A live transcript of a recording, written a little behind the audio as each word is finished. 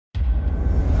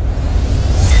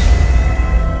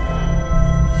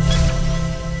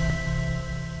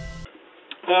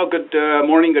Well, good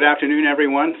morning, good afternoon,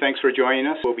 everyone. Thanks for joining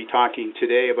us. We'll be talking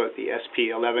today about the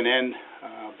SP-11N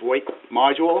VoIP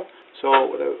module. So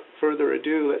without further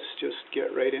ado, let's just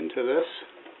get right into this.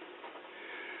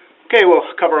 Okay, we'll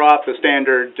cover off the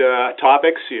standard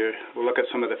topics. We'll look at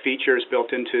some of the features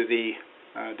built into the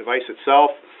device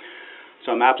itself,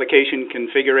 some application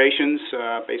configurations,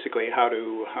 basically how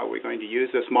we're going to use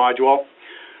this module.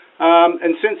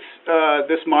 And since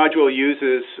this module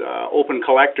uses open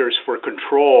collectors for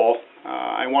control,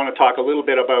 I want to talk a little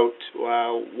bit about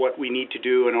what we need to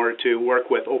do in order to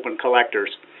work with open collectors.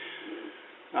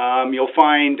 You'll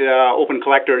find open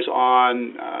collectors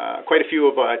on quite a few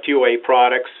of TOA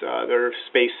products. They're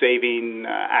space-saving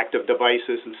active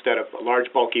devices instead of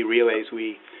large bulky relays.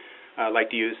 We like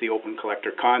to use the open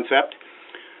collector concept.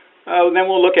 Then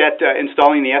we'll look at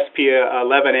installing the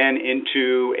SP-11N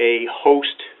into a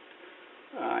host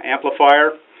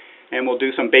amplifier, and we'll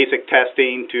do some basic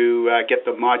testing to get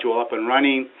the module up and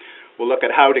running. We'll look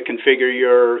at how to configure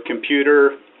your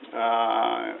computer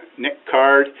NIC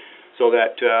card so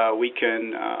that we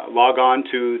can log on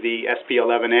to the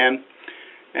SP-11N,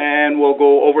 and we'll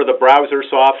go over the browser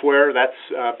software.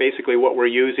 That's basically what we're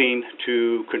using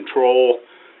to control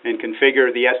and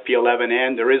configure the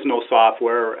SP-11N. There is no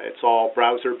software, it's all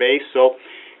browser based, so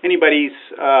anybody's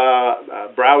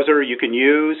browser you can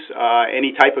use,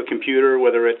 any type of computer,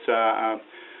 whether it's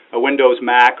a Windows,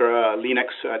 Mac, or a Linux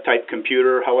type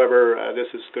computer. However, this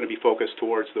is going to be focused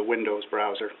towards the Windows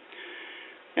browser.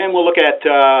 And we'll look at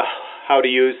how to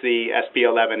use the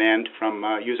SP-11N from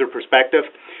a user perspective.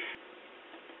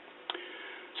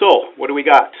 So, what do we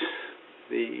got?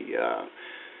 The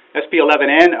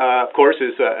SP-11N, of course,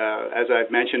 is, as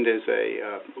I've mentioned, is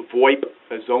a VoIP,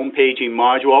 a zone paging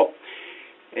module.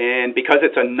 And because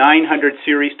it's a 900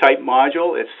 series type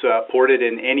module, it's ported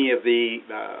in any of the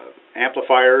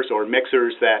amplifiers or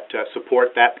mixers that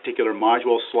support that particular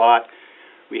module slot.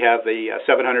 We have the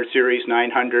 700 series,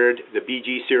 900, the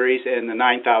BG series, and the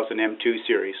 9000 M2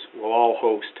 series will all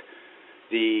host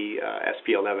the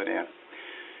SP-11N.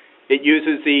 It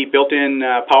uses the built-in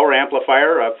power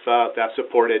amplifier of that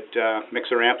supported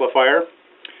mixer amplifier.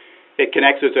 It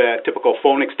connects as a typical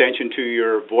phone extension to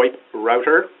your VoIP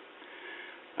router.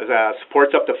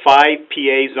 Supports up to 5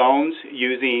 PA zones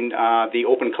using the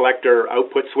open collector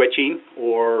output switching,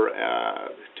 or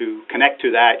to connect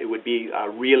to that it would be a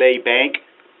relay bank.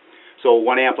 So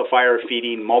one amplifier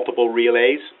feeding multiple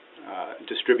relays,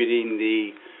 distributing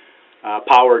the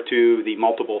power to the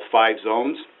multiple 5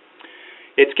 zones.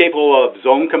 It's capable of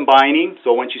zone combining,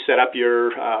 so once you set up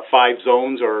your 5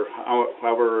 zones, or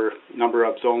however number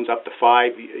of zones up to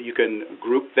 5, you can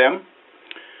group them.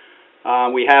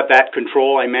 We have that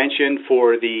control I mentioned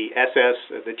for the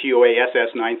TOA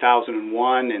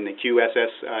SS9001 and the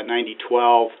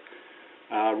QSS9012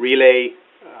 relay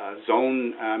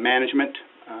zone management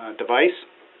device.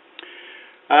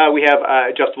 We have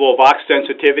adjustable Vox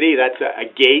sensitivity. That's a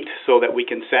gate so that we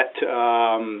can set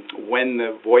when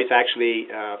the voice actually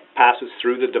passes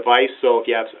through the device. So if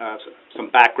you have some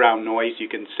background noise, you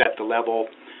can set the level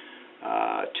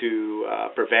to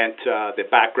prevent the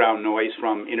background noise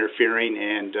from interfering,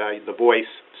 and the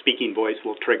speaking voice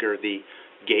will trigger the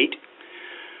gate.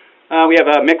 We have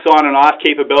a mix on and off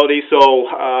capability, so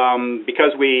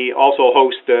because we also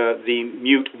host the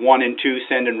mute 1 and 2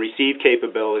 send and receive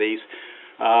capabilities,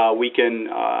 we can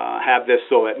have this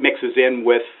so it mixes in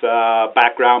with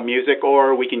background music,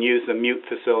 or we can use the mute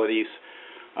facilities,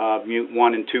 mute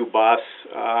 1 and 2 bus,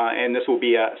 and this will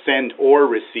be a send or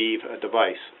receive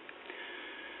device.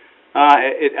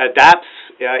 It adapts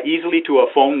easily to a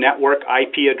phone network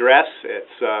IP address.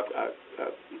 It's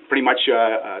pretty much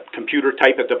a computer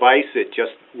type of device. It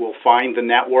just will find the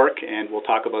network, and we'll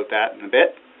talk about that in a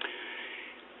bit.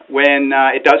 When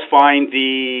it does find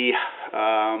the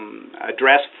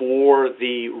address for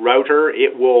the router,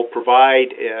 it will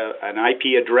provide an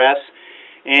IP address,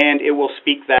 and it will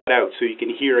speak that out so you can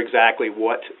hear exactly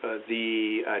what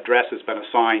the address has been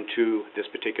assigned to this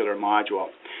particular module.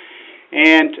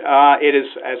 And it is,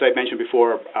 as I mentioned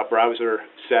before, a browser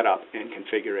setup and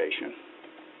configuration.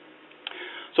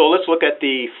 So let's look at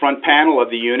the front panel of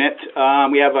the unit.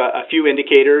 We have a few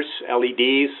indicators,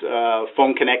 LEDs,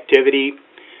 phone connectivity.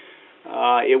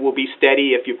 It will be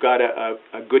steady if you've got a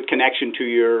good connection to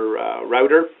your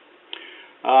router.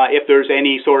 If there's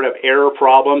any sort of error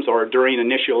problems or during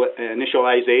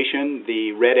initialization,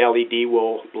 the red LED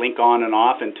will blink on and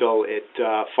off until it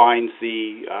finds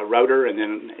the router, and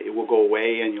then it will go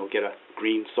away and you'll get a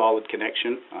green solid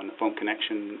connection on the phone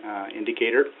connection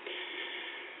indicator.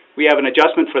 We have an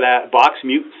adjustment for that Vox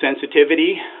mute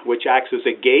sensitivity, which acts as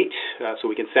a gate, so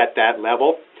we can set that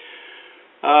level.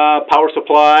 Power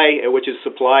supply, which is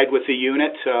supplied with the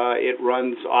unit, it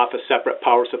runs off a separate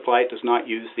power supply. It does not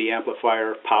use the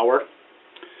amplifier power.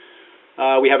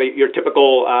 We have your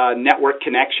typical network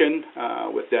connection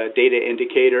with the data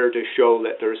indicator to show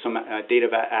that there's some data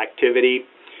activity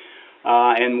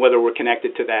and whether we're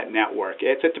connected to that network.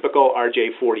 It's a typical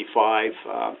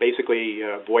RJ45. Basically,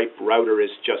 VoIP router is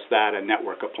just that, a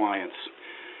network appliance.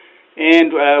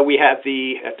 And we have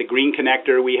at the green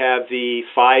connector, we have the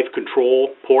 5 control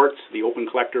ports, the open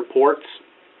collector ports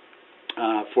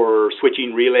for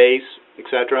switching relays,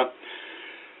 etc.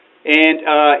 And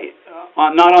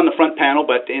not on the front panel,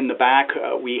 but in the back,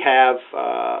 we have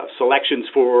selections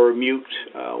for mute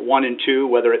 1 and 2,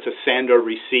 whether it's a send or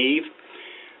receive.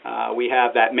 We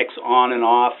have that mix on and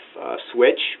off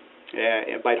switch.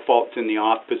 By default, it's in the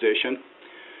off position.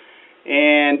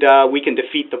 And we can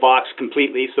defeat the box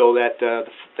completely so that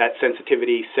that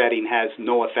sensitivity setting has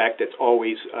no effect. It's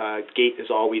always, gate is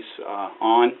always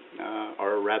on,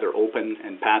 or rather open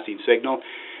and passing signal.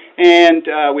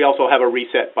 And we also have a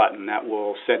reset button that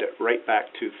will set it right back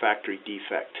to factory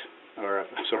defect, or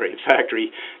sorry,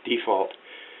 factory default.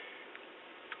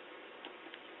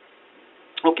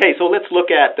 Okay, so let's look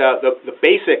at the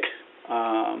basic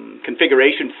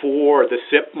configuration for the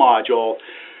SIP module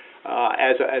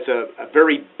as a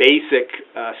very basic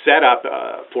setup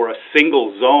for a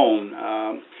single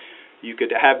zone. You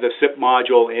could have the SIP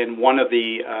module in one of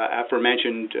the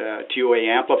aforementioned TOA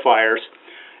amplifiers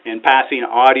and passing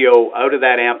audio out of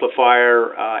that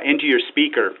amplifier into your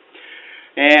speaker.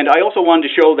 And I also wanted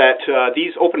to show that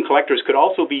these open collectors could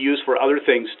also be used for other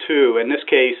things too. In this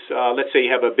case, let's say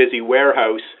you have a busy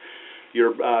warehouse,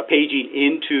 you're paging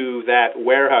into that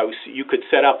warehouse, you could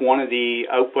set up one of the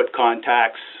output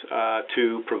contacts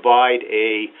to provide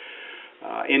a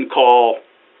in-call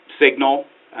signal,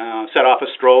 set off a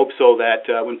strobe so that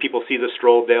when people see the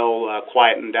strobe, they'll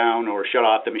quieten down or shut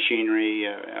off the machinery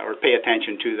or pay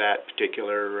attention to that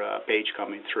particular page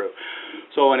coming through.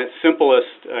 So in its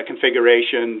simplest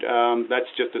configuration,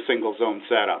 that's just a single zone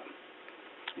setup.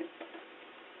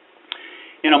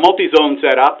 In a multi-zone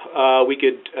setup, we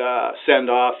could send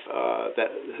off the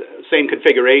same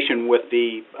configuration with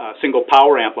the single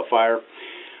power amplifier,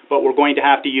 but we're going to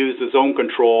have to use the zone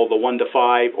control, the 1 to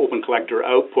 5 open collector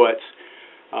outputs,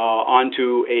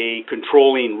 onto a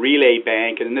controlling relay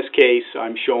bank. And in this case,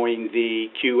 I'm showing the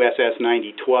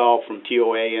QSS9012 from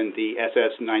TOA and the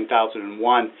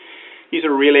SS9001. These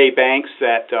are relay banks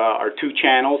that are 2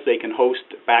 channels. They can host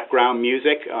background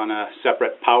music on a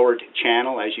separate powered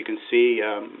channel, as you can see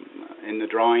in the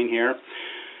drawing here.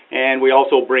 And we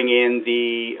also bring in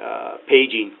the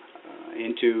paging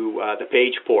into the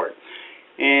page port.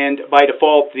 And by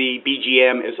default, the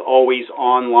BGM is always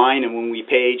online, and when we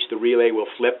page, the relay will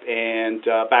flip and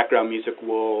background music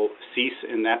will cease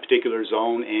in that particular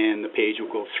zone and the page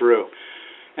will go through.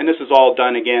 And this is all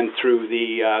done again through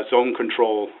the zone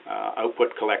control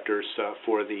output collectors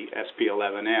for the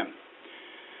SP-11N.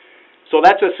 So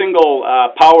that's a single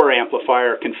power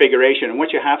amplifier configuration, and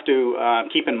what you have to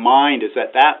keep in mind is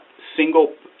that that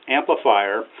single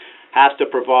amplifier has to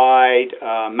provide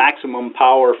maximum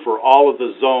power for all of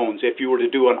the zones if you were to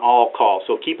do an all call.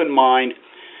 So keep in mind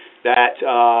that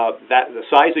the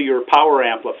size of your power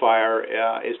amplifier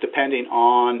is depending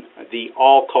on the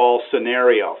all call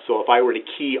scenario. So if I were to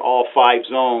key all 5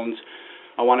 zones,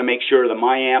 I want to make sure that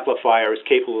my amplifier is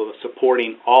capable of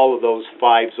supporting all of those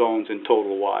 5 zones in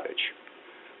total wattage.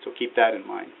 So keep that in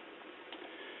mind.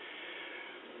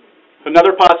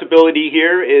 Another possibility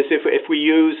here is if we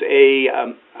use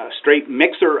a straight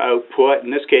mixer output, in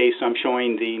this case I'm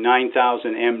showing the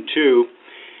 9000M2,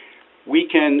 we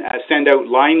can send out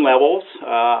line levels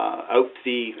out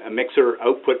the mixer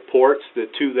output ports, the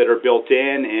 2 that are built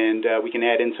in, and we can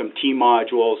add in some T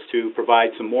modules to provide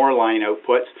some more line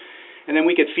outputs. And then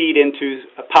we could feed into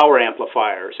power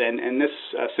amplifiers. And this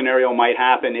scenario might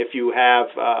happen if you have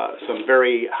some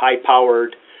very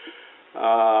high-powered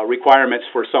requirements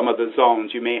for some of the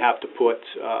zones. You may have to put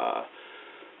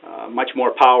much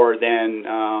more power than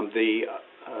the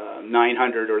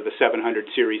 900 or the 700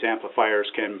 series amplifiers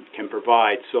can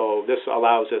provide. So this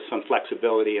allows us some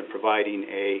flexibility in providing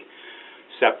a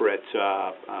separate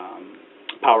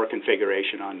power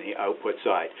configuration on the output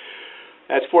side.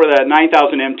 As for the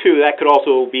 9000M2, that could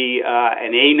also be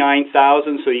an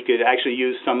A9000, so you could actually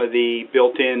use some of the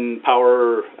built-in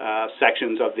power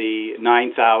sections of the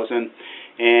 9000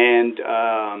 and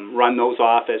run those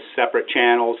off as separate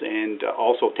channels, and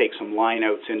also take some line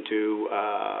outs into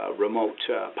remote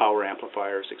power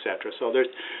amplifiers, etc. So there's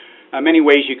many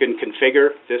ways you can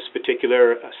configure this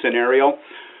particular scenario.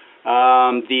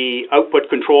 The output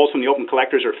controls from the open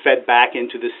collectors are fed back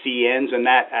into the CNs, and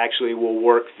that actually will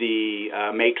work the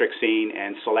matrixing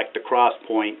and select the cross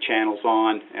point channels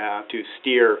on to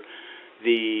steer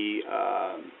the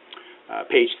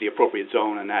page to the appropriate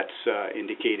zone, and that's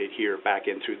indicated here back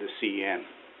in through the CN.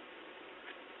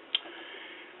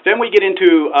 Then we get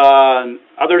into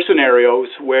other scenarios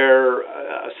where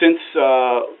since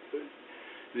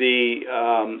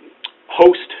the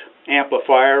host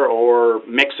amplifier or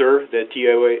mixer, the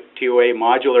TOA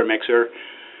modular mixer,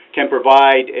 can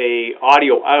provide a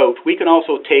audio out, we can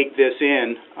also take this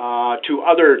in to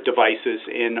other devices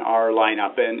in our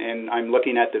lineup, and I'm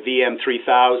looking at the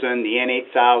VM3000, the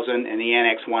N8000, and the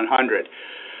NX100.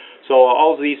 So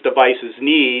all these devices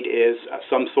need is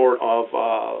some sort of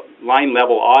line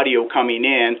level audio coming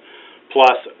in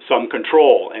plus some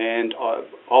control, and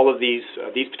all of these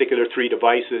particular three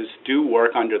devices do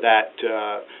work under that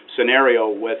scenario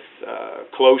with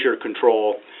closure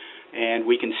control, and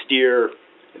we can steer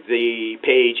the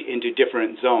page into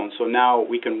different zones. So now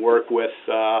we can work with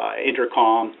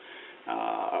intercom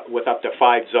with up to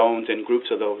 5 zones and groups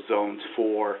of those zones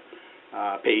for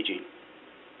paging.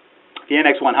 The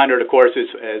NX100, of course,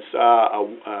 is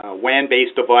a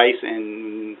WAN-based device,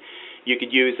 and you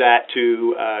could use that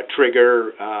to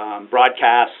trigger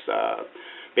broadcasts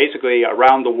basically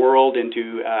around the world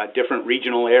into different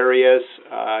regional areas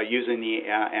using the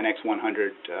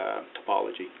NX100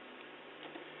 topology.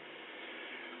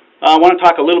 I want to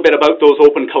talk a little bit about those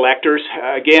open collectors.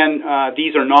 Again,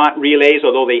 these are not relays,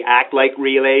 although they act like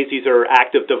relays. These are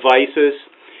active devices,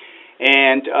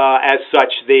 and as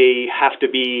such, they have to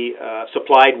be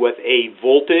supplied with a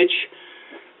voltage.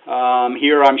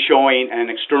 Here I'm showing an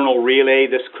external relay.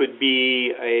 This could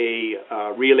be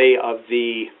a relay of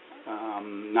the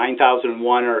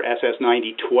 9001 or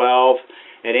SS9012.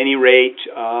 At any rate,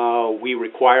 we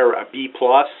require a B+.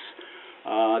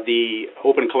 The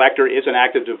open collector is an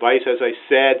active device, as I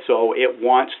said, so it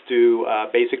wants to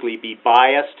basically be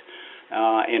biased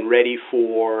and ready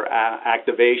for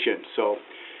activation. So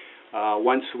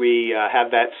once we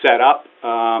have that set up,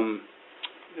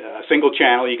 single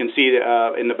channel, you can see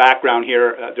in the background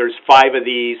here, there's 5 of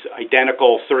these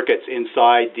identical circuits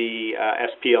inside the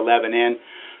SP-11N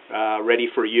ready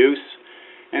for use.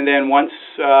 And then once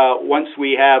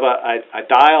we have a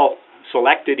dial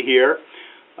selected here,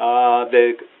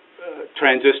 the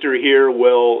transistor here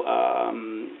will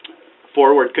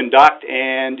forward conduct,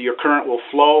 and your current will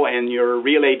flow, and your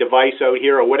relay device out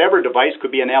here, or whatever device,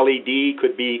 could be an LED,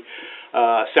 could be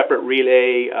a separate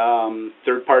relay,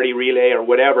 third-party relay, or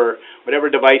whatever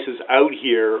device is out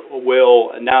here,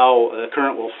 will now, the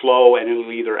current will flow, and it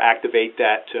will either activate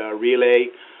that relay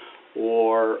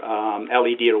or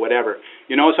LED or whatever.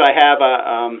 You notice I have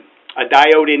a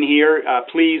diode in here.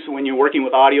 Please, when you're working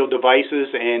with audio devices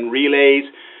and relays,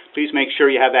 please make sure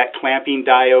you have that clamping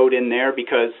diode in there,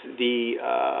 because the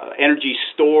energy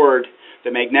stored,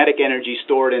 the magnetic energy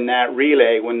stored in that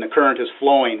relay when the current is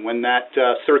flowing, when that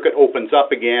circuit opens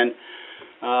up again,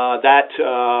 that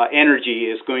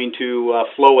energy is going to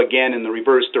flow again in the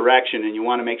reverse direction, and you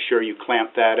want to make sure you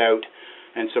clamp that out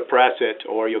and suppress it,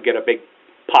 or you'll get a big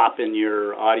pop in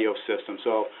your audio system.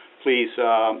 So please,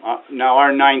 now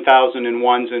our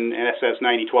 9001s and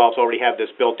SS9012s already have this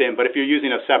built in, but if you're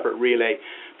using a separate relay,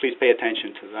 please pay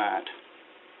attention to that.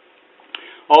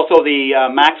 Also, the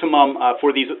maximum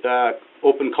for these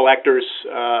open collectors,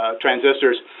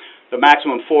 transistors, the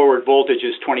maximum forward voltage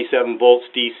is 27 volts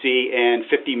DC and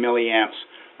 50 milliamps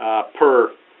per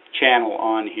channel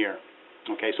on here.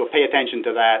 Okay, so pay attention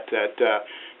to that,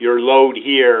 your load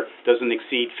here doesn't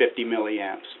exceed 50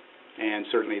 milliamps, and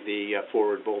certainly the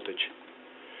forward voltage.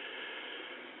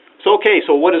 So, okay,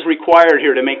 so what is required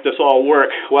here to make this all work?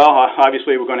 Well,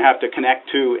 obviously we're going to have to connect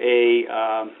to a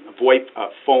VoIP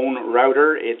phone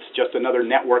router. It's just another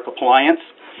network appliance.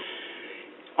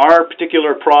 Our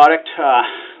particular product,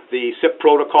 the SIP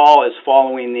protocol, is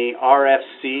following the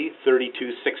RFC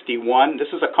 3261. This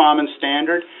is a common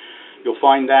standard. You'll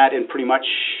find that in pretty much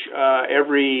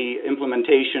every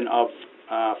implementation of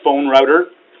phone router.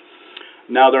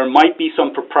 Now, there might be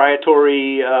some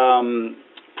proprietary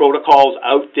protocols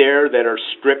out there that are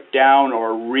stripped down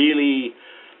or really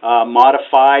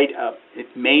modified. It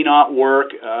may not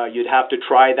work. You'd have to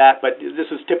try that, but this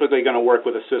is typically going to work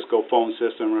with a Cisco phone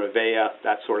system or a VEA,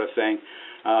 that sort of thing.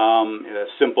 A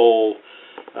simple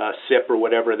SIP or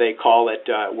whatever they call it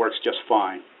works just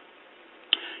fine.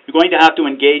 You're going to have to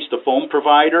engage the phone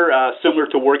provider, similar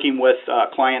to working with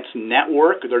client's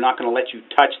network. They're not going to let you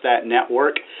touch that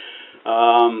network.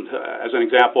 As an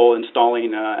example,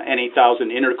 installing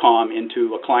N8000 intercom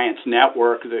into a client's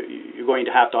network, you're going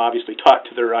to have to obviously talk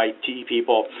to their IT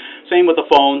people. Same with the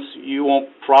phones. You won't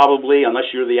probably, unless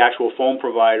you're the actual phone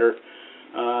provider,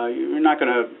 you're not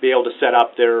going to be able to set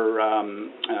up their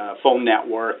phone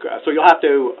network. So you'll have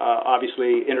to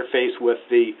obviously interface with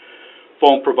the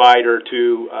phone provider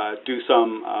to do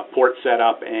some port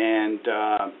setup and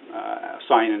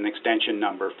assign an extension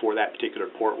number for that particular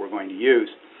port we're going to use.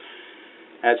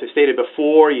 As I stated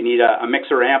before, you need a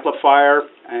mixer amplifier,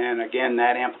 and again,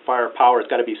 that amplifier power has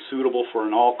got to be suitable for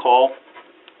an all-call.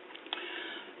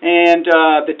 And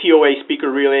the TOA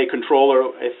speaker relay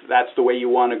controller, if that's the way you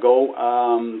want to go,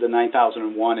 the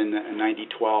 9001 and the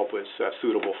 9012 was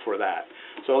suitable for that.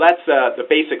 So that's the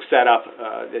basic setup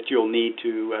that you'll need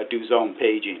to do zone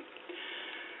paging.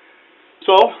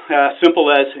 So,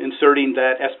 simple as inserting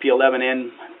that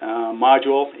SP-11N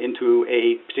module into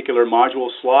a particular module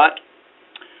slot.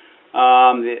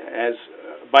 As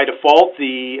by default,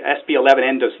 the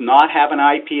SP-11N does not have an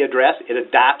IP address. It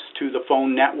adapts to the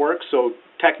phone network. So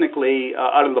technically,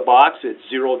 out of the box, it's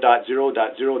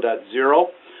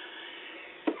 0.0.0.0.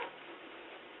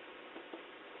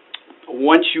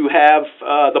 Once you have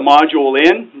the module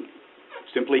in,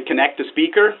 simply connect the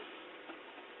speaker.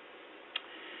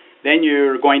 Then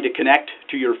you're going to connect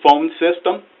to your phone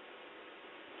system.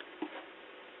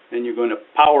 Then you're going to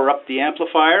power up the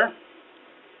amplifier.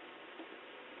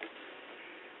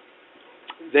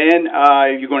 Then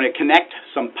you're going to connect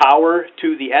some power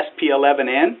to the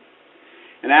SP-11N.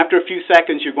 And after a few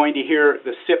seconds, you're going to hear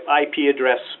the SIP IP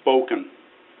address spoken.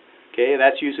 Okay,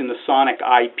 that's using the sonic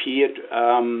IP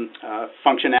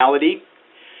functionality.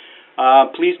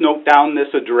 Please note down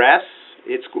this address.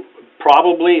 It's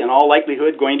probably, in all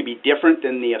likelihood, going to be different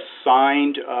than the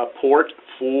assigned port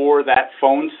for that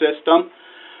phone system.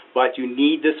 But you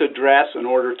need this address in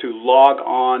order to log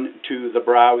on to the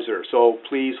browser. So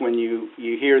please, when you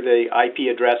hear the IP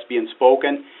address being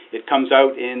spoken, it comes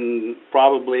out in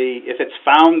probably, if it's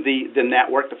found the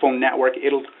network, the phone network,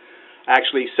 it'll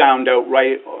actually sound out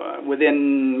right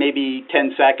within maybe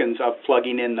 10 seconds of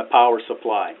plugging in the power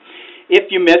supply.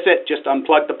 If you miss it, just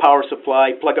unplug the power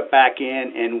supply, plug it back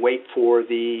in, and wait for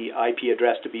the IP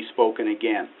address to be spoken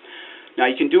again. Now,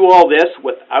 you can do all this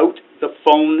without the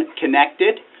phone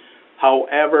connected.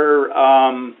 However,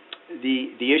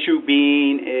 the issue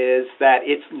being is that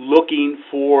it's looking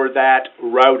for that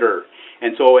router.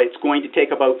 And so it's going to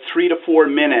take about 3 to 4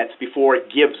 minutes before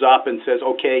it gives up and says,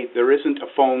 okay, there isn't a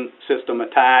phone system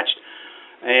attached,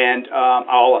 and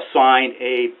I'll assign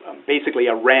basically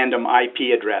a random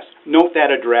IP address. Note that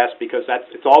address because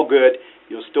it's all good.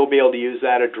 You'll still be able to use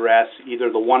that address, either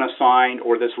the one assigned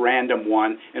or this random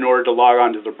one, in order to log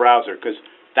on to the browser, because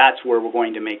that's where we're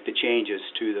going to make the changes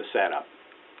to the setup.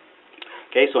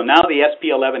 Okay, so now the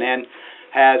SP-11N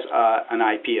has an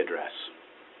IP address.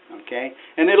 Okay,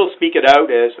 and it'll speak it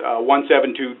out as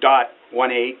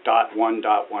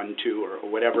 172.18.1.12 or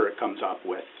whatever it comes up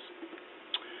with.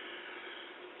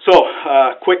 So,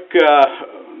 quick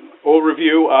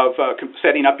overview of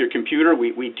setting up your computer.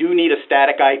 We do need a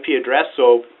static IP address,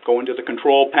 so go into the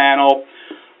control panel.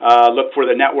 Look for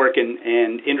the network and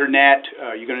internet.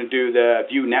 You're going to do the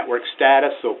view network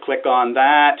status, so click on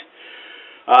that.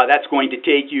 That's going to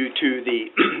take you to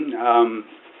the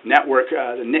network,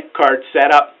 the NIC card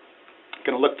setup.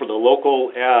 You're going to look for the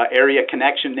local area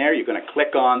connection there. You're going to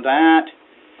click on that.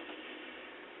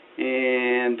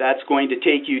 And that's going to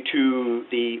take you to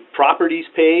the properties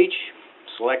page.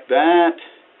 Select that.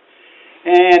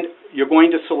 And you're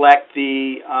going to select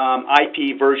the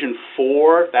IP version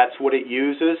 4. That's what it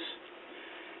uses.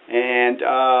 And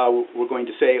we're going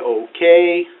to say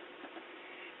OK.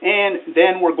 And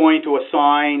then we're going to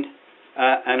assign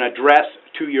an address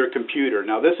to your computer.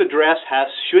 Now this address has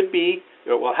to be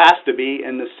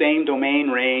in the same domain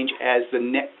range as the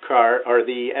NIC card or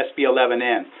the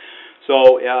SP-11N.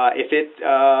 So if it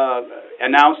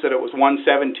announced that it was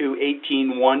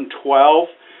 172.18.1.12,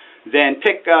 then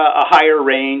pick a higher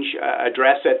range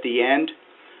address at the end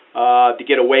to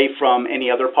get away from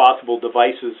any other possible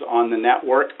devices on the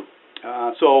network.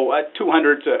 So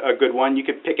 200's a good one. You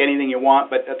could pick anything you want,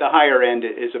 but at the higher end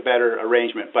is a better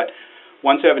arrangement. But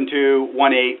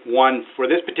 172.1.8.1 for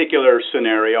this particular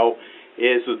scenario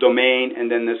is the domain, and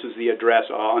then this is the address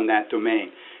on that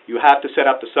domain. You have to set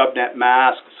up the subnet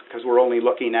masks because we're only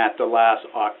looking at the last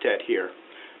octet here.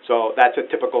 So that's a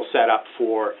typical setup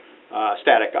for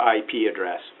static IP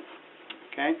address.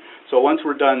 Okay, so once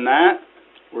we're done that,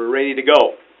 we're ready to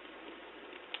go.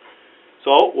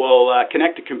 So we'll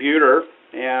connect the computer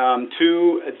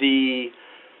to the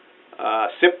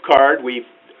SIP card we've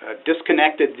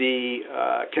disconnected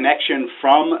the connection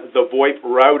from the VoIP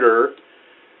router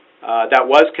that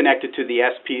was connected to the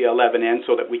SP-11N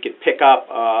so that we could pick up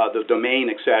the domain,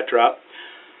 etc.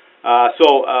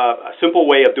 So a simple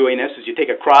way of doing this is you take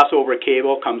a crossover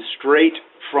cable, comes straight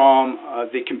from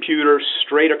the computer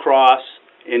straight across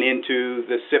and into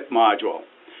the SIP module.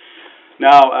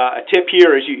 Now, a tip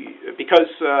here is because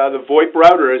the VoIP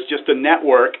router is just a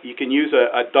network, you can use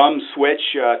a dumb switch,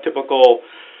 typical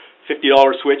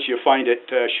 $50 switch you find at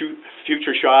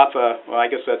Future Shop. Well, I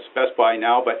guess that's Best Buy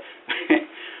now, but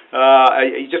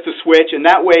just a switch, and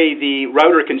that way the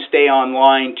router can stay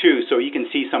online too, so you can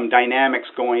see some dynamics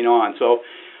going on. So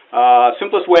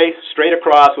simplest way, straight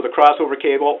across with a crossover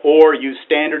cable, or use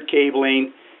standard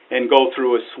cabling and go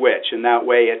through a switch, and that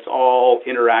way it's all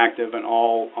interactive and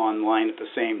all online at the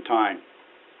same time.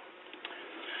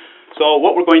 So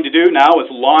what we're going to do now is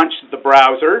launch the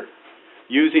browser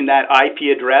using that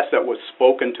IP address that was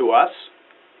spoken to us,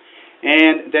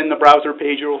 and then the browser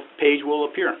page will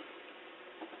appear.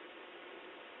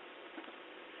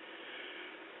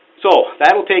 So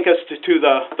that'll take us to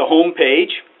the home page,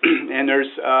 and there's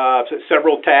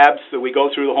several tabs that we go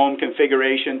through: the home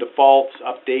configuration, defaults,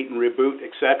 update and reboot,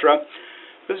 etc.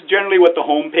 This is generally what the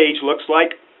home page looks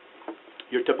like,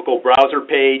 your typical browser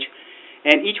page.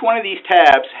 And each one of these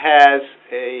tabs has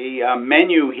a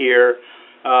menu here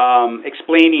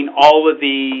explaining all of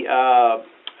the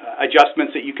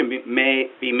adjustments that you can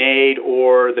be made,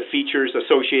 or the features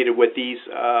associated with these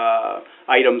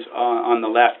items on the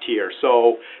left here.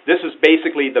 So this is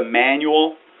basically the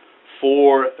manual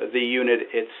for the unit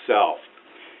itself.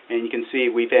 And you can see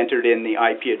we've entered in the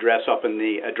IP address up in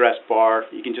the address bar.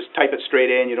 You can just type it straight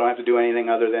in. You don't have to do anything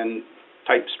other than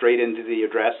type straight into the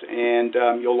address, and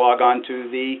you'll log on to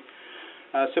the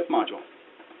SIP module.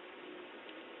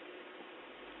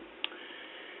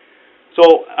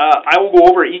 So I will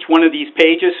go over each one of these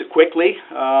pages quickly.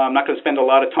 I'm not going to spend a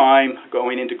lot of time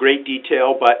going into great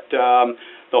detail, but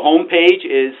the home page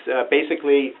is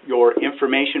basically your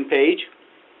information page.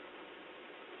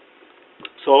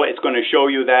 So it's going to show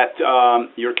you that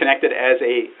you're connected as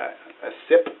a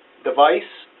SIP device,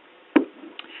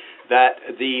 that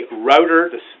the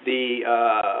router,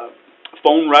 the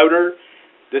phone router,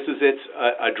 this is its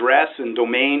address and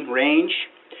domain range,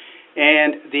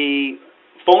 and the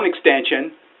phone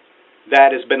extension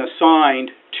that has been assigned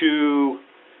to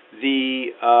the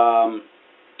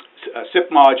SIP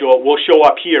module will show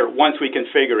up here once we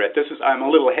configure it. I'm a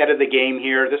little ahead of the game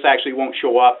here. This actually won't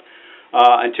show up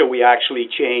until we actually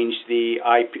change the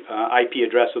IP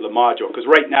address of the module, because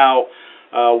right now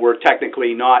we're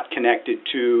technically not connected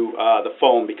to the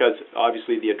phone because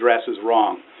obviously the address is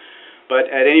wrong. But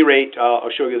at any rate, I'll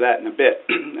show you that in a bit.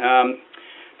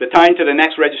 The time to the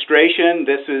next registration,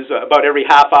 this is about every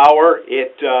half hour.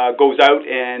 It goes out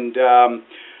and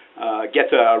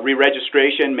gets a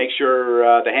re-registration, make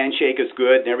sure the handshake is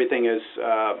good and everything is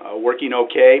working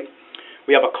okay.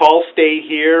 We have a call state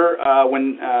here.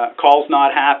 When call's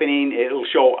not happening, it'll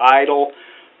show idle.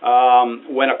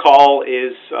 When a call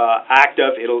is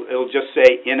active, it'll just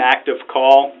say inactive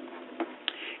call.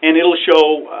 And it'll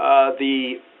show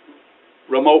the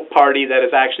remote party that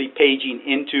is actually paging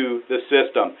into the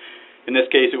system. In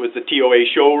this case, it was the TOA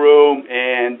showroom,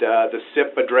 and the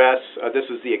SIP address. This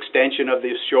is the extension of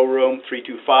this showroom,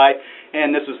 325,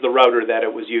 and this is the router that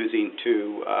it was using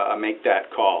to make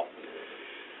that call.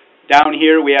 Down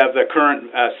here, we have the current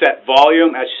set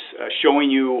volume. That's showing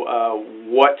you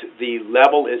what the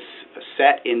level is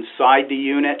set inside the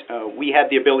unit. We have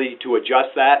the ability to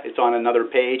adjust that. It's on another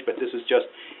page, but this is just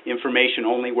information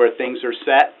only where things are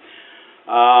set.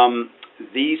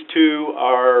 These two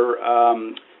are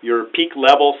your peak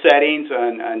level settings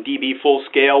on dB full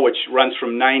scale, which runs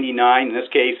from 99. In this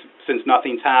case, since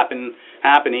nothing's happening,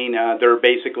 they're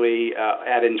basically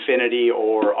at infinity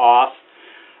or off.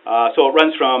 So it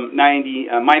runs from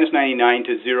minus 99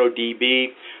 to 0 dB.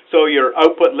 So your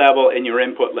output level and your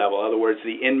input level, in other words,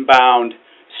 the inbound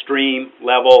stream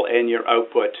level and your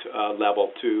output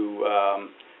level to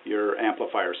your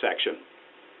amplifier section.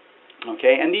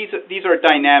 Okay, and these are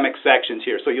dynamic sections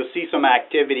here, so you'll see some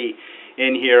activity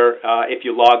in here if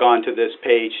you log on to this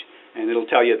page, and it'll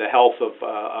tell you the health of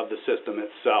the system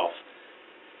itself.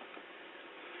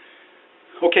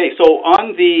 Okay, so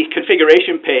on the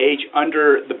configuration page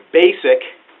under the basic,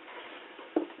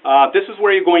 this is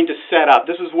where you're going to set up.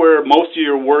 This is where most of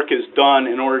your work is done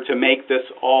in order to make this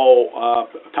all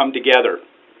come together.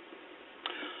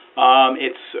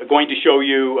 It's going to show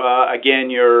you,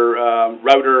 again, your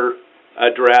router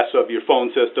address of your phone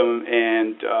system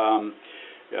and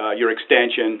your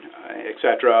extension,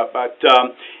 etc. But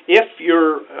if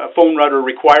your phone router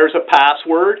requires a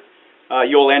password,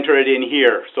 you'll enter it in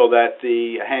here so that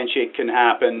the handshake can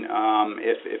happen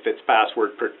if it's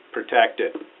password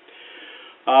protected.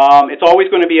 It's always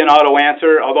going to be an auto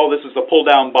answer. Although this is a pull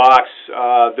down box,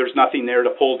 there's nothing there to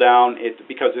pull down.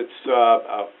 Because it's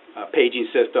a paging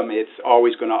system, it's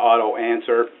always going to auto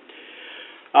answer.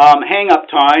 Hang up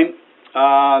time.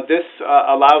 This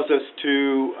allows us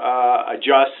to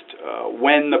adjust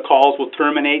when the calls will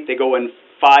terminate. They go in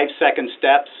 5-second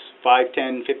steps, 5,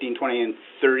 10, 15, 20, and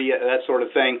 30, that sort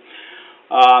of thing.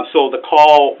 So the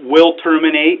call will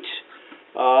terminate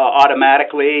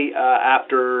automatically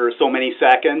after so many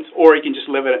seconds, or you can just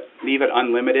leave it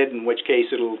unlimited, in which case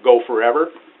it'll go forever.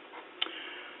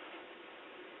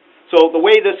 So the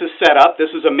way this is set up, this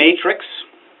is a matrix,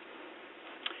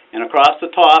 and across the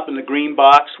top in the green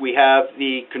box we have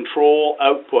the control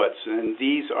outputs, and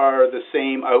these are the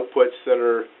same outputs that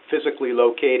are physically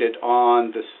located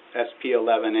on this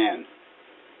SP-11N.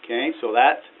 Okay, so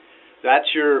that's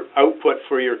your output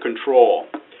for your control.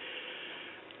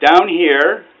 Down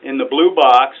here in the blue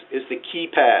box is the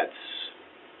keypads.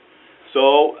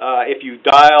 So if you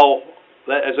dial,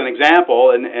 as an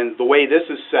example, and the way this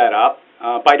is set up,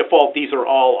 by default these are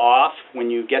all off when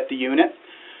you get the unit.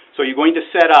 So you're going to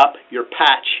set up your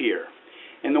patch here.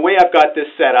 And the way I've got this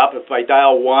set up, if I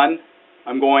dial 1,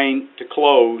 I'm going to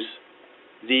close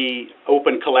the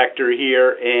open collector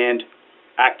here and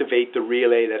activate the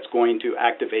relay that's going to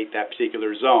activate that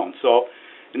particular zone. So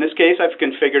in this case I've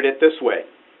configured it this way.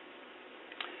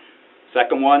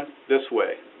 Second one this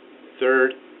way.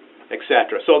 Third,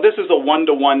 etc. So this is a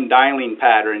one-to-one dialing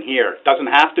pattern here. It doesn't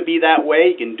have to be that way.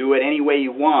 You can do it any way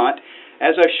you want.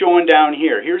 As I've shown down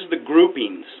here, here's the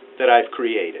groupings that I've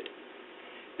created.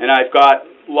 And I've got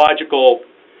logical,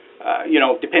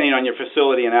 depending on your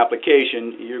facility and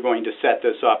application, you're going to set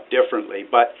this up differently.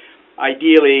 But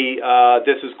ideally,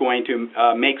 this is going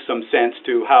to make some sense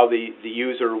to how the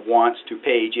user wants to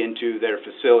page into their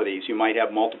facilities. You might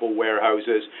have multiple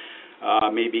warehouses,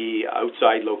 maybe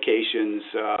outside locations,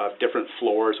 different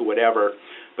floors, whatever.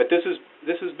 But this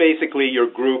is basically your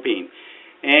grouping.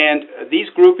 And these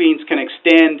groupings can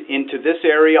extend into this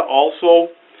area also,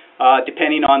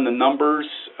 depending on the numbers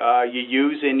you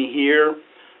use in here.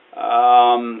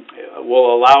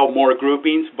 Will allow more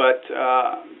groupings, but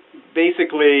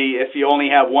basically if you only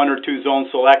have 1 or 2 zones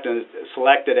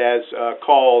selected as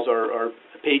calls or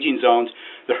paging zones,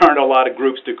 there aren't a lot of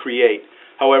groups to create.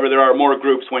 However, there are more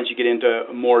groups once you get into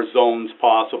more zones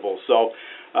possible. So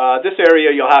this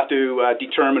area you'll have to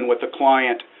determine with the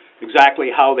client exactly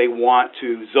how they want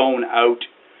to zone out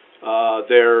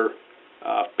their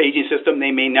paging system.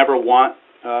 They may never want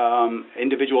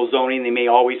individual zoning. They may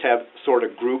always have sort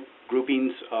of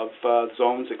groupings of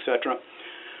zones, etc.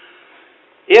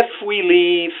 If we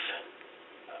leave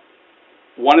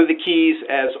one of the keys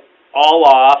as all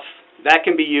off, that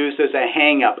can be used as a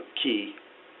hang-up key.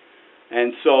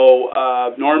 And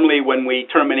so normally when we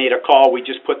terminate a call, we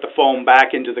just put the phone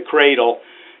back into the cradle.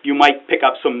 You might pick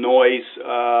up some noise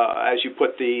as you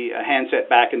put the handset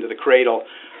back into the cradle.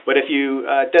 But if you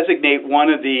designate one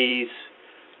of these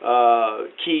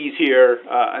keys here,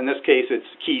 in this case it's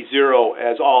key 0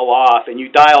 as all off, and you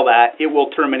dial that, it will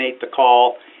terminate the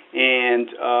call, and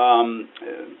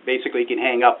basically you can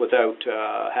hang up without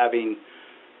having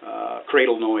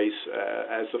cradle noise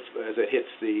as it hits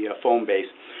the phone base.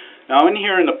 Now in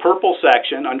here in the purple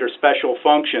section under special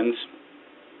functions,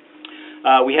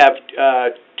 we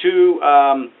have 2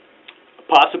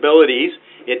 possibilities.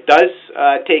 It does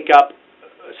take up,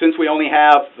 since we only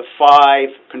have the 5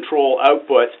 control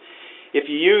outputs, if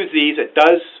you use these, it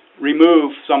does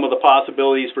remove some of the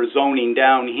possibilities for zoning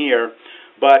down here.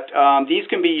 But these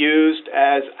can be used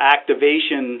as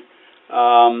activation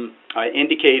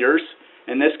indicators.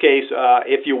 In this case,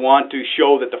 if you want to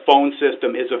show that the phone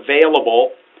system is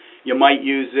available, you might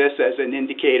use this as an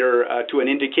indicator to an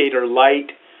indicator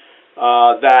light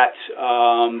that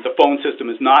the phone system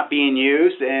is not being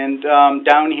used. And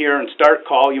down here in start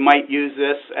call, you might use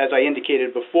this, as I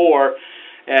indicated before,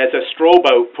 as a strobe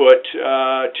output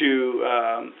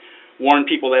to warn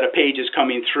people that a page is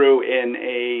coming through in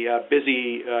a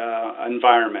busy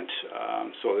environment,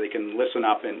 so they can listen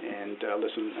up and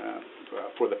listen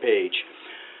for the page.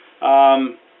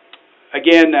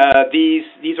 Again,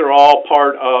 these are all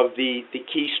part of the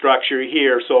key structure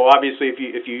here. So obviously,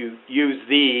 if you use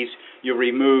these, you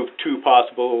remove 2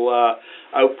 possible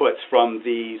outputs from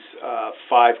these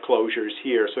 5 closures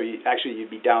here. So you'd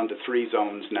be down to 3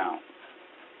 zones now.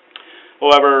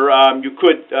 However, you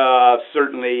could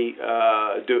certainly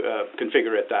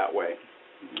configure it that way.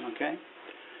 Okay.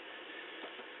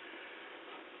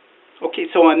 Okay,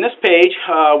 so on this page,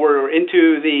 we're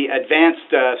into the advanced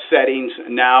settings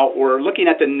now. We're looking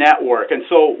at the network, and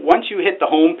so once you hit the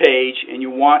home page and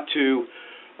you want to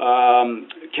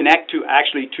connect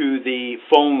to the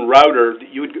phone router,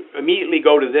 you would immediately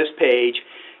go to this page,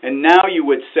 and now you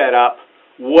would set up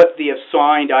what the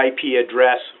assigned IP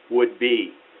address would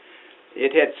be.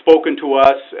 It had spoken to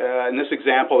us in this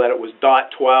example that it was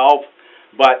 .12,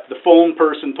 but the phone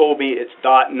person told me it's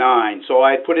 .9. So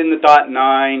I put in the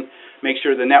 .9, make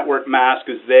sure the network mask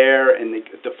is there and the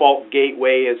default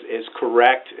gateway is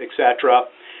correct, etc.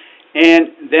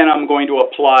 And then I'm going to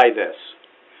apply this.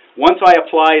 Once I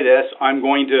apply this, I'm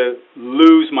going to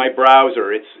lose my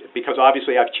browser. It's because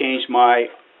obviously I've changed my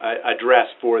address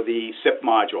for the SIP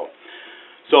module.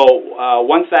 So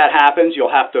once that happens,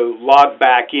 you'll have to log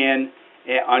back in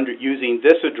using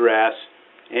this address,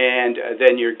 and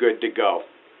then you're good to go.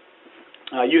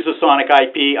 Use a sonic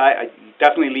IP. I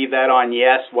definitely leave that on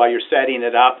yes while you're setting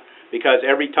it up, because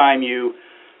every time you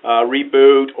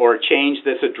reboot or change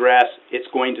this address, it's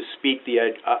going to speak the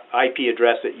IP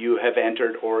address that you have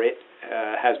entered or it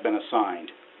has been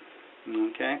assigned.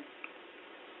 Okay?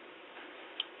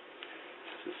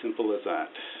 It's as simple as that.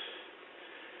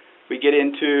 We get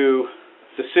into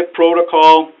the SIP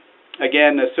protocol.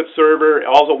 Again, the SIP server,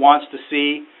 all it wants to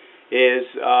see is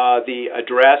the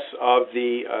address of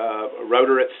the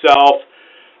router itself,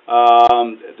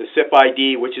 the SIP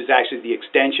ID, which is actually the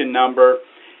extension number,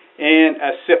 and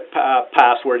a SIP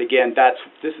password. Again,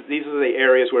 these are the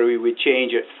areas where we would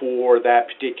change it for that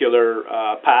particular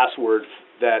password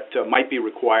that might be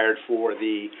required for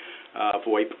the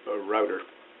VoIP router.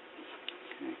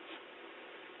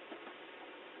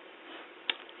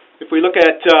 If we look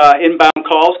at inbound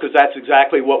calls, because that's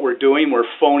exactly what we're doing, we're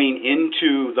phoning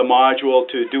into the module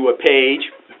to do a page,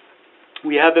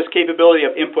 we have this capability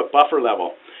of input buffer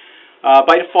level.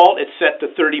 By default, it's set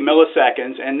to 30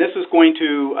 milliseconds, and this is going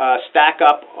to stack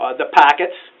up the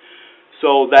packets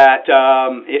so that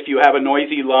if you have a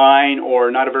noisy line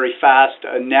or not a very fast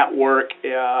network,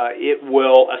 it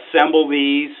will assemble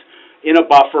these in a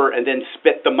buffer and then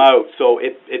spit them out. So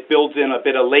it builds in a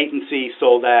bit of latency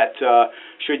so that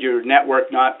should your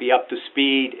network not be up to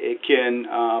speed, it can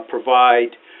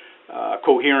provide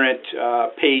coherent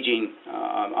paging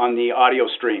on the audio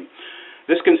stream.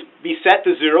 This can be set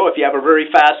to 0 if you have a very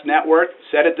fast network.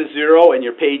 Set it to 0 and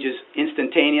your page is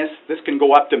instantaneous. This can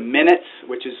go up to minutes,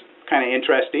 which is kind of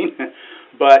interesting,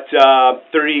 but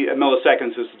 30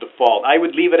 milliseconds is the default. I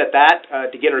would leave it at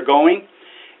that to get her going,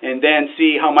 and then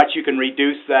see how much you can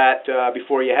reduce that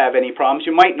before you have any problems.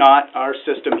 You might not. Our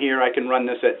system here, I can run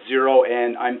this at 0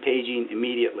 and I'm paging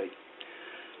immediately.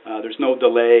 There's no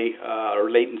delay or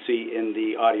latency in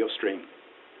the audio stream.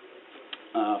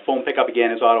 Phone pickup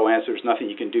again is auto answer. There's nothing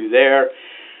you can do there.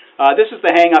 This is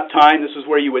the hang-up time. This is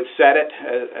where you would set it.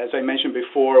 As I mentioned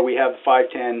before, we have 5,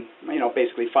 10,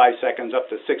 basically 5 seconds up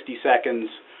to 60 seconds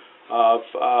of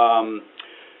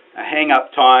a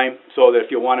hang-up time, so that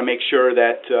if you want to make sure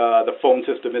that the phone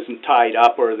system isn't tied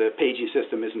up or the paging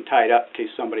system isn't tied up in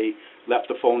case somebody left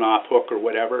the phone off hook or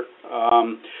whatever.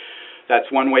 That's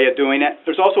one way of doing it.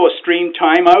 There's also a stream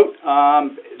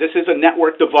timeout. This is a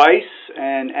network device,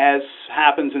 and as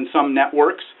happens in some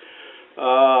networks,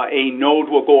 a node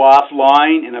will go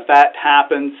offline, and if that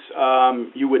happens,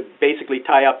 you would basically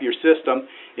tie up your system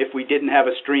if we didn't have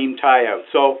a stream timeout.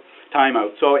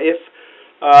 So if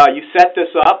you set this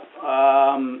up,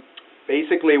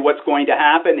 basically what's going to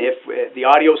happen if the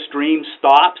audio stream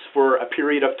stops for a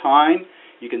period of time,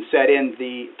 you can set in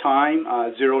the time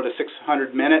 0 to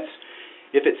 600 minutes.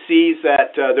 If it sees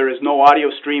that there is no audio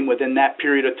stream within that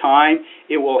period of time,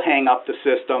 it will hang up the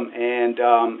system and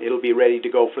it'll be ready to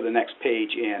go for the next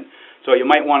page in. So you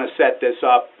might want to set this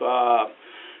up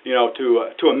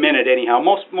to a minute anyhow.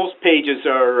 Most pages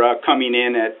are coming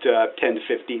in at 10 to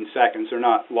 15 seconds. They're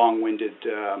not long-winded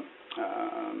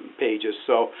pages,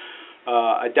 so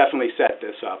I definitely set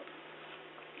this up.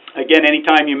 Again,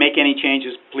 anytime you make any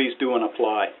changes, please do an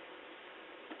apply.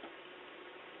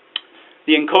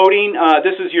 The encoding,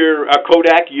 this is your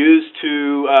codec used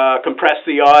to compress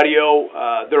the audio.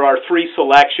 There are 3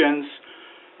 selections.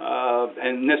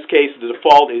 In this case, the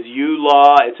default is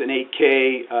U-Law. It's an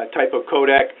 8K type of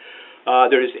codec.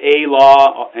 There's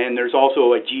A-Law, and there's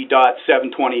also a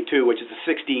G.722, which is a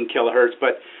 16 kilohertz.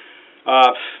 But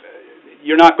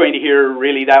you're not going to hear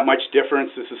really that much difference.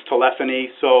 This is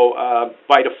telephony. So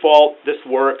by default, this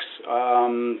works.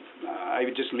 I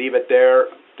would just leave it there.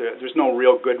 There's no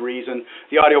real good reason.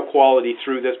 The audio quality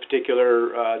through this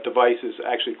particular device is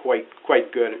actually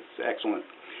quite good. It's excellent.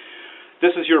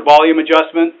 This is your volume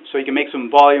adjustment, so you can make some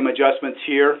volume adjustments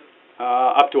here,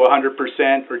 up to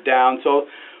 100% or down. So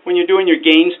when you're doing your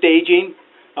gain staging,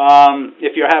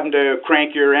 if you're having to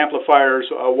crank your amplifiers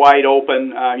wide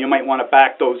open, you might want to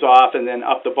back those off and then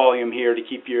up the volume here to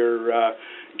keep your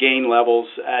gain levels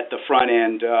at the front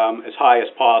end as high as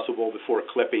possible before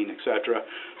clipping, etc.,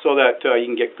 so that you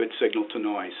can get good signal to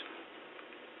noise.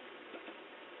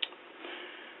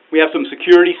 We have some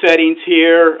security settings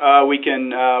here. We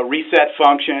can reset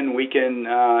function. We can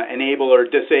enable or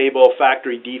disable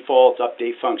factory defaults,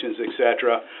 update functions,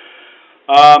 etc.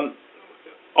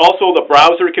 Also, the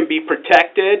browser can be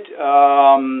protected.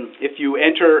 If you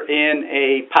enter in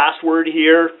a password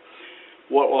here,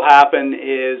 what will happen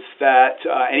is that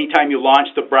anytime you launch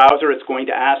the browser, it's going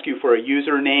to ask you for a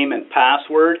username and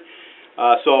password.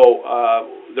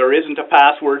 There isn't a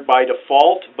password by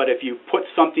default, but if you put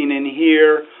something in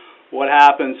here, what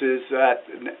happens is that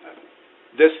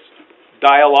this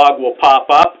dialog will pop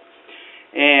up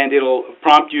and it'll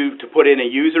prompt you to put in a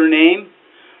username.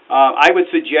 I would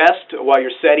suggest while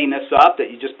you're setting this up that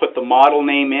you just put the model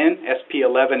name in,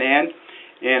 SP-11N,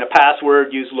 and a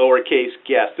password, use lowercase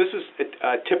guess. This is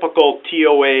a typical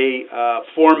TOA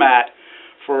format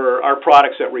for our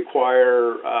products that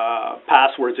require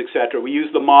passwords, etc. We use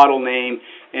the model name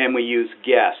and we use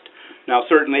guessed. Now,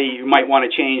 certainly, you might want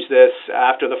to change this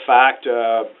after the fact,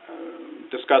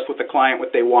 discuss with the client what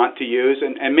they want to use,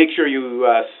 and make sure you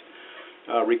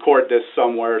record this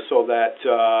somewhere so that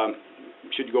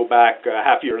should you go back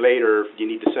half a year later, you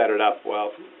need to set it up,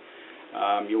 well,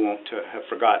 you won't have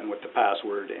forgotten what the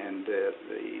password and the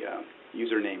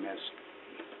username is.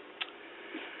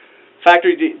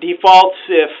 Factory defaults,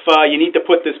 if you need to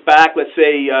put this back, let's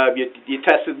say you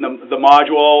tested the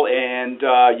module and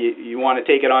you want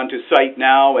to take it onto site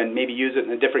now and maybe use it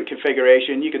in a different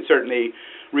configuration, you can certainly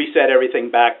reset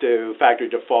everything back to factory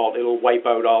default. It'll wipe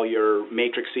out all your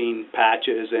matrixing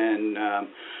patches and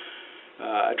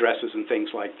addresses and things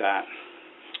like that.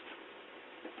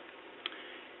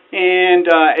 And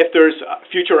if there's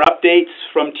future updates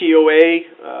from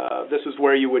TOA, this is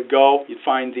where you would go. You'd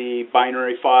find the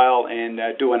binary file and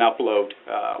do an upload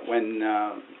when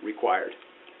required.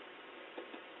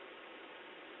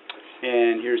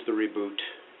 And here's the reboot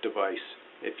device.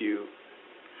 If you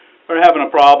are having a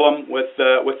problem with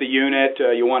the unit,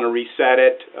 you want to reset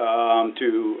it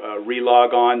to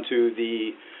relog on to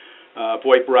the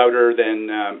VoIP router, then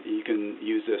you can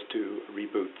use this to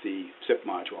reboot the SIP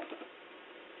module.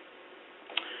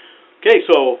 Okay,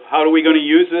 so how are we going to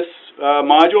use this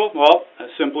module? Well,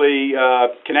 simply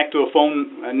connect to a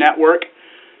phone network,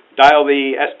 dial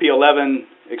the SP-11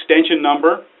 extension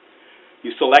number.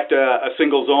 You select a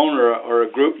single zone or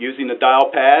a group using the dial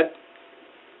pad,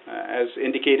 as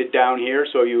indicated down here.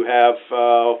 So you have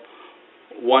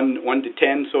 1 to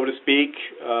 10, so to speak,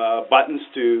 buttons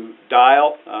to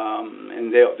dial,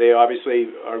 and they obviously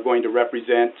are going to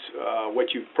represent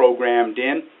what you've programmed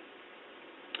in.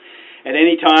 At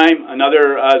any time,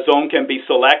 another zone can be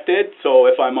selected. So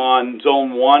if I'm on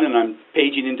zone 1 and I'm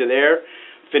paging into there,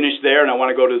 finish there, and I want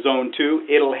to go to zone 2,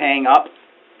 it'll hang up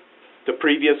the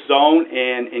previous zone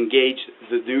and engage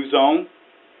the new zone.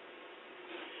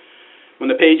 When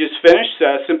the page is finished,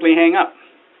 simply hang up.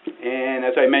 And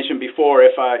as I mentioned before,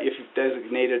 if you've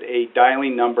designated a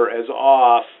dialing number as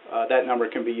off, that number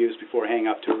can be used before hang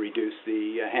up to reduce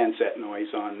the handset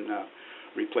noise on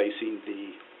replacing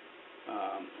the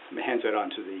handset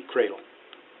onto the cradle.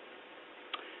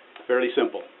 Fairly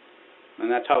simple. And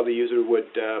that's how the user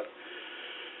would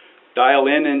dial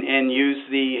in and use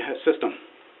the system.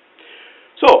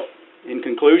 So, in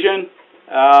conclusion,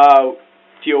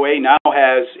 TOA now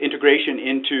has integration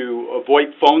into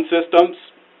VoIP phone systems.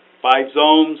 5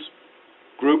 zones.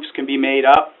 Groups can be made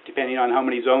up depending on how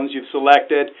many zones you've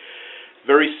selected.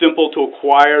 Very simple to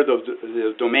acquire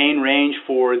the domain range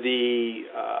for the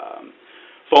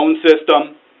phone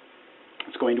system.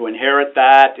 It's going to inherit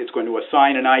that. It's going to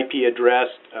assign an IP address.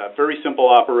 Very simple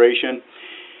operation.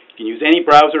 You can use any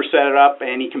browser setup,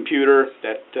 any computer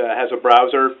that has a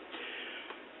browser.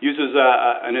 Uses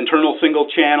an internal single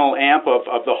channel amp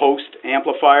of the host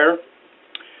amplifier.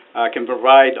 Can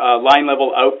provide line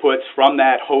level outputs from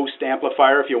that host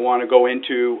amplifier if you want to go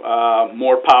into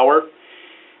more power.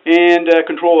 And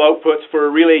control outputs for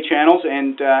relay channels,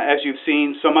 and as you've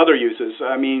seen, some other uses.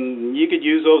 I mean, you could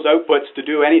use those outputs to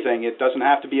do anything. It doesn't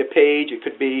have to be a page. It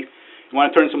could be you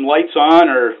want to turn some lights on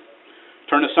or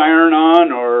turn a siren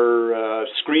on or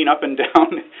screen up and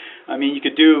down. I mean, you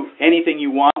could do anything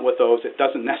you want with those. It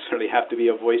doesn't necessarily have to be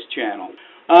a voice channel.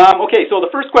 Okay, so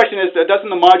the first question is, doesn't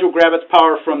the module grab its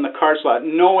power from the card slot?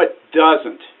 No, it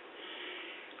doesn't.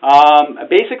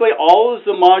 Basically, all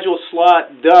the module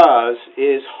slot does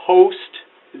is host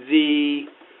the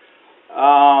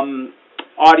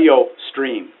audio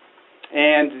stream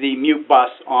and the mute bus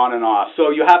on and off.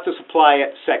 So you have to supply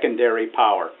it secondary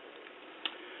power.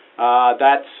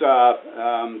 That's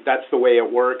the way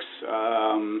it works.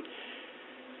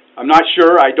 I'm not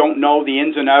sure. I don't know the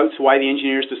ins and outs why the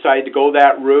engineers decided to go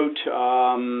that route,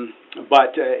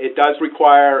 but it does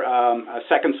require a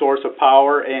second source of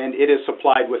power, and it is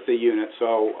supplied with the unit.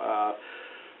 So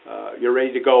you're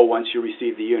ready to go once you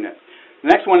receive the unit. The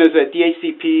next one is a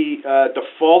DHCP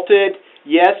defaulted.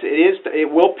 Yes, it is.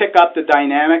 It will pick up the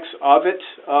dynamics of it,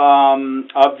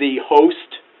 of the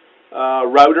host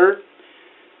router.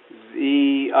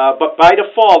 But by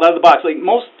default, out of the box, like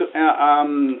most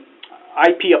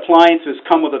IP appliances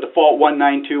come with a default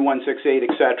 192.168,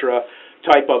 etc.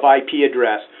 type of IP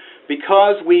address.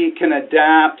 Because we can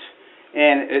adapt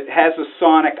and it has a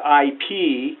sonic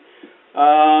IP,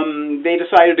 they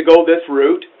decided to go this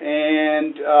route,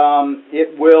 and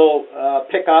it will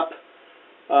pick up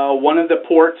one of the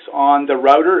ports on the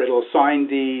router. It'll assign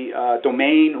the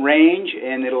domain range,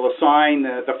 and it'll assign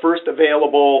the first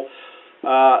available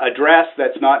address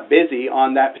that's not busy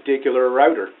on that particular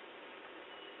router.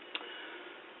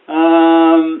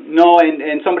 No,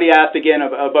 and somebody asked again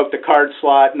about the card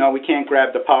slot. No, we can't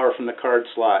grab the power from the card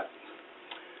slot,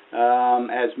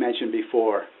 as mentioned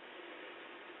before.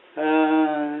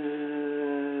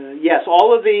 Yes,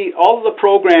 all of the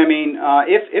programming.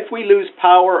 If we lose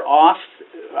power off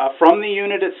from the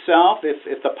unit itself,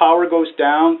 if the power goes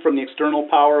down from the external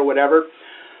power or whatever,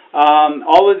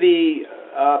 all of the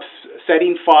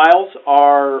setting files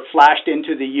are flashed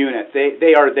into the unit.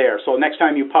 They are there. So next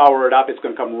time you power it up, it's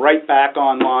going to come right back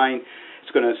online.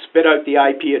 It's going to spit out the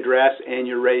IP address, and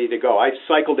you're ready to go. I've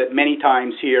cycled it many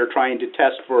times here trying to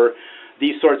test for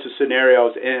these sorts of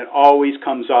scenarios, and it always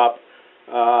comes up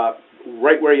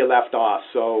right where you left off.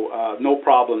 So no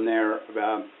problem there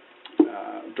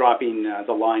dropping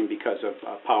the line because of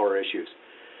power issues.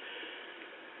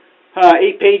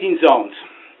 8 paging zones.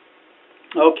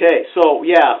 Okay, so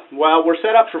yeah, while we're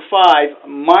set up for 5,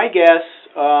 my guess,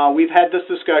 we've had this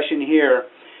discussion here,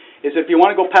 is if you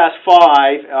want to go past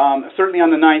 5, certainly on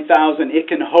the 9000, it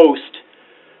can host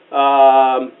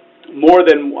more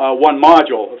than one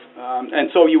module. And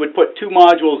so you would put 2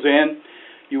 modules in.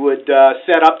 You would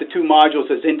set up the 2 modules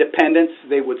as independents.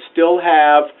 They would still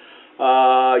have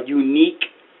unique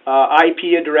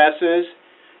IP addresses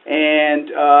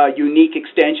and unique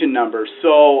extension numbers.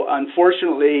 So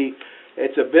unfortunately,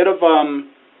 it's a bit of an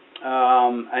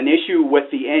issue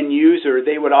with the end user.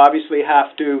 They would obviously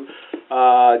have to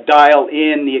dial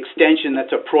in the extension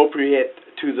that's appropriate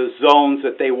to the zones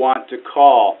that they want to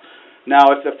call. Now,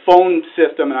 if the phone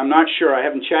system, and I'm not sure, I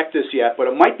haven't checked this yet, but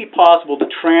it might be possible to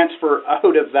transfer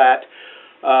out of that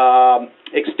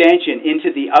extension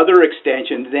into the other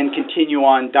extension, then continue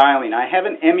on dialing. I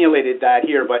haven't emulated that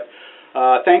here, but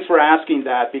thanks for asking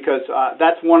that, because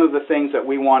that's one of the things that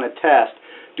we want to test.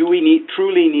 Do we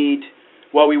truly need,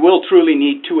 well, we will truly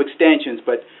need 2 extensions,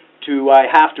 but do I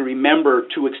have to remember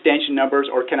 2 extension numbers,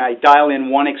 or can I dial in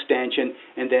 1 extension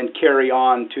and then carry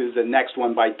on to the next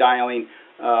one by dialing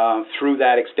through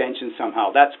that extension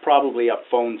somehow? That's probably a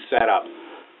phone setup,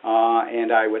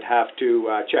 and I would have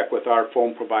to check with our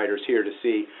phone providers here to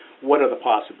see what are the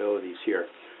possibilities here.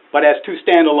 But as 2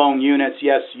 standalone units,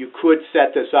 yes, you could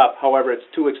set this up. However, it's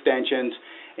 2 extensions,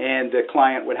 and the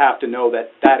client would have to know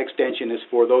that that extension is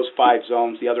for those 5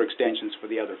 zones, the other extensions for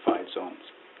the other 5 zones.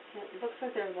 It looks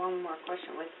like there's one more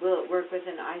question. Will it work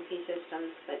within IP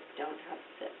systems that don't have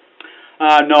SIP?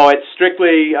 No, it's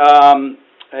strictly a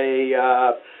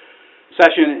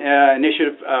session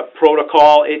initiative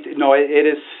protocol. It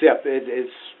is SIP.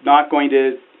 It's not going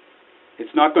to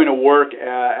work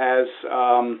as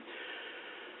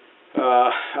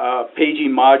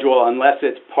paging module unless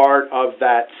it's part of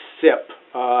that SIP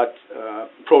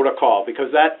protocol,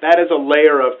 because that is a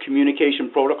layer of communication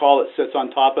protocol that sits on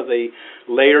top of the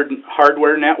layered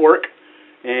hardware network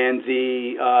and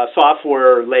the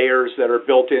software layers that are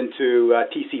built into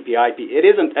TCP/IP. It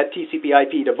isn't a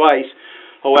TCP/IP device.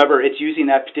 However, it's using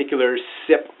that particular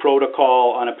SIP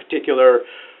protocol on a particular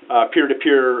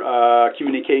peer-to-peer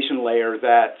communication layer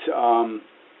that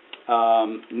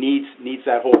needs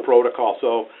that whole protocol.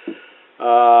 So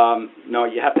no,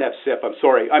 you have to have SIP. I'm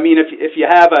sorry. I mean, if you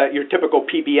have your typical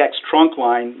PBX trunk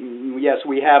line, yes,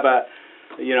 we have a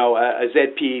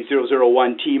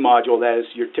ZP001T module that is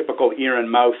your typical ear and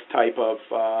mouth type of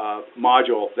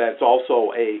module. That's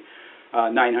also a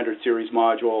 900 series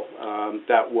module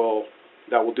that will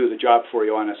do the job for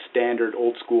you on a standard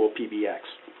old school PBX.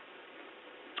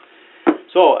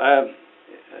 So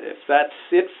if that's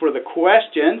it for the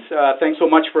questions, thanks so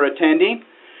much for attending.